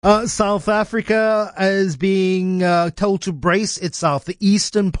South Africa is being told to brace itself. The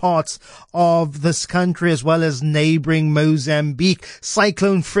eastern parts of this country, as well as neighboring Mozambique.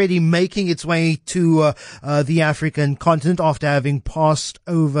 Cyclone Freddy making its way to the African continent after having passed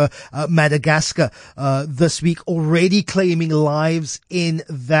over Madagascar this week, already claiming lives in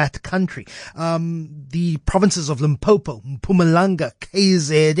that country. The provinces of Limpopo, Mpumalanga,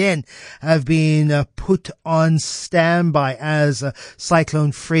 KZN have been put on standby as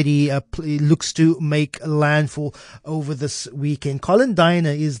Cyclone Freddy looks to make landfall over this weekend. Colin Diner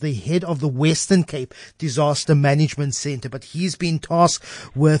is the head of the Western Cape Disaster Management Centre, but he's been tasked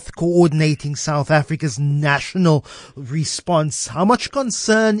with coordinating South Africa's national response. How much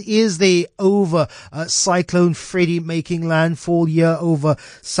concern is there over Cyclone Freddy making landfall here over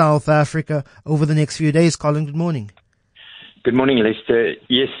South Africa over the next few days? Colin, good morning. Good morning, Lester.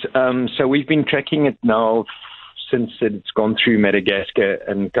 Yes, so we've been tracking it now since it's gone through Madagascar,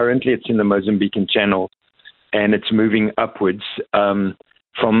 and currently it's in the Mozambican Channel, and it's moving upwards. From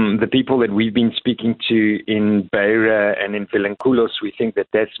the people that we've been speaking to in Beira and in Vilanculos, we think that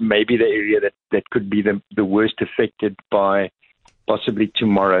that's maybe the area that could be the worst affected by possibly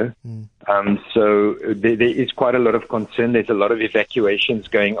tomorrow. So there is quite a lot of concern. There's a lot of evacuations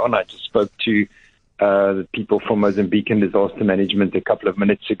going on. I just spoke to the people from Mozambican Disaster Management a couple of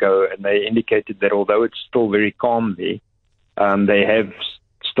minutes ago, and they indicated that although it's still very calm there, they have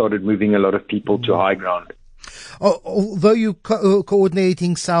started moving a lot of people to high ground. Although you're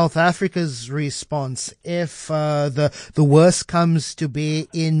coordinating South Africa's response, if the worst comes to bear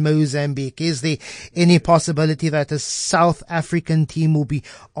in Mozambique, is there any possibility that a South African team will be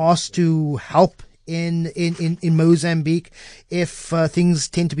asked to help in Mozambique if things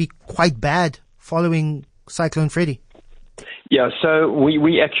tend to be quite bad following Cyclone Freddy? Yeah, so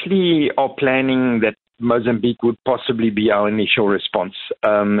we actually are planning that Mozambique would possibly be our initial response.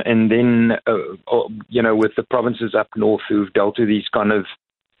 And then, with the provinces up north who've dealt with these kind of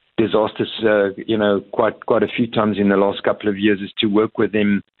disasters, quite a few times in the last couple of years, is to work with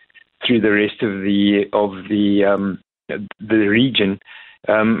them through the rest of the region.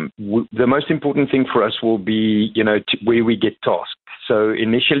 The most important thing for us will be, where we get tasked. So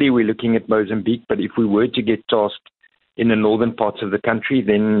initially we're looking at Mozambique, but if we were to get tasked in the northern parts of the country,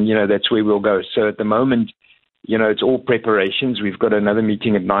 then, that's where we'll go. So at the moment, it's all preparations. We've got another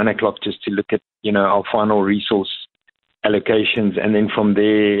meeting at 9 o'clock just to look at, our final resource allocations. And then from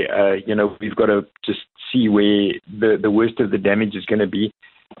there, we've got to just see where the worst of the damage is going to be.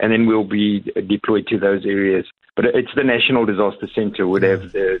 And then we'll be deployed to those areas. But it's the National Disaster Centre would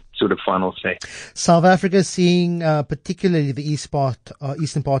have the sort of final say. South Africa is seeing, particularly the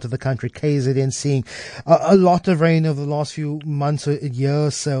eastern part of the country, KZN, seeing a lot of rain over the last few months, a year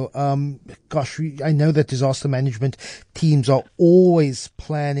or so. I know that disaster management teams are always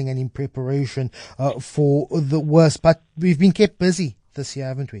planning and in preparation for the worst, but we've been kept busy this year,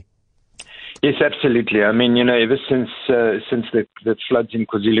 haven't we? Yes, absolutely. I mean, ever since the floods in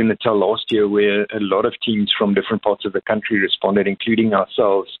KwaZulu-Natal last year, where a lot of teams from different parts of the country responded, including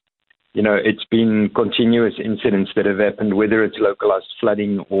ourselves, it's been continuous incidents that have happened, whether it's localized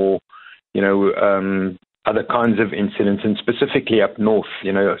flooding or, other kinds of incidents, and specifically up north.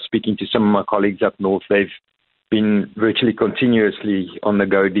 Speaking to some of my colleagues up north, they've been virtually continuously on the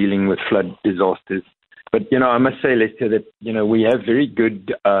go dealing with flood disasters. But, I must say, Lester, that, we have very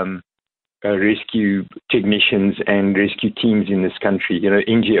good rescue technicians and rescue teams in this country,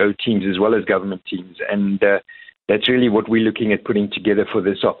 NGO teams as well as government teams. And that's really what we're looking at putting together for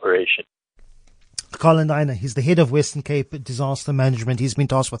this operation. Colin Diner, he's the head of Western Cape Disaster Management. He's been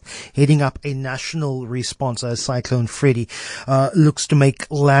tasked with heading up a national response as Cyclone Freddy looks to make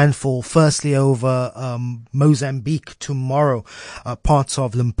landfall firstly over Mozambique tomorrow. Parts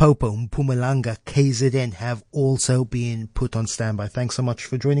of Limpopo, Mpumalanga, KZN have also been put on standby. Thanks so much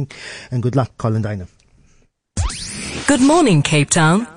for joining, and good luck, Colin Diner. Good morning, Cape Town.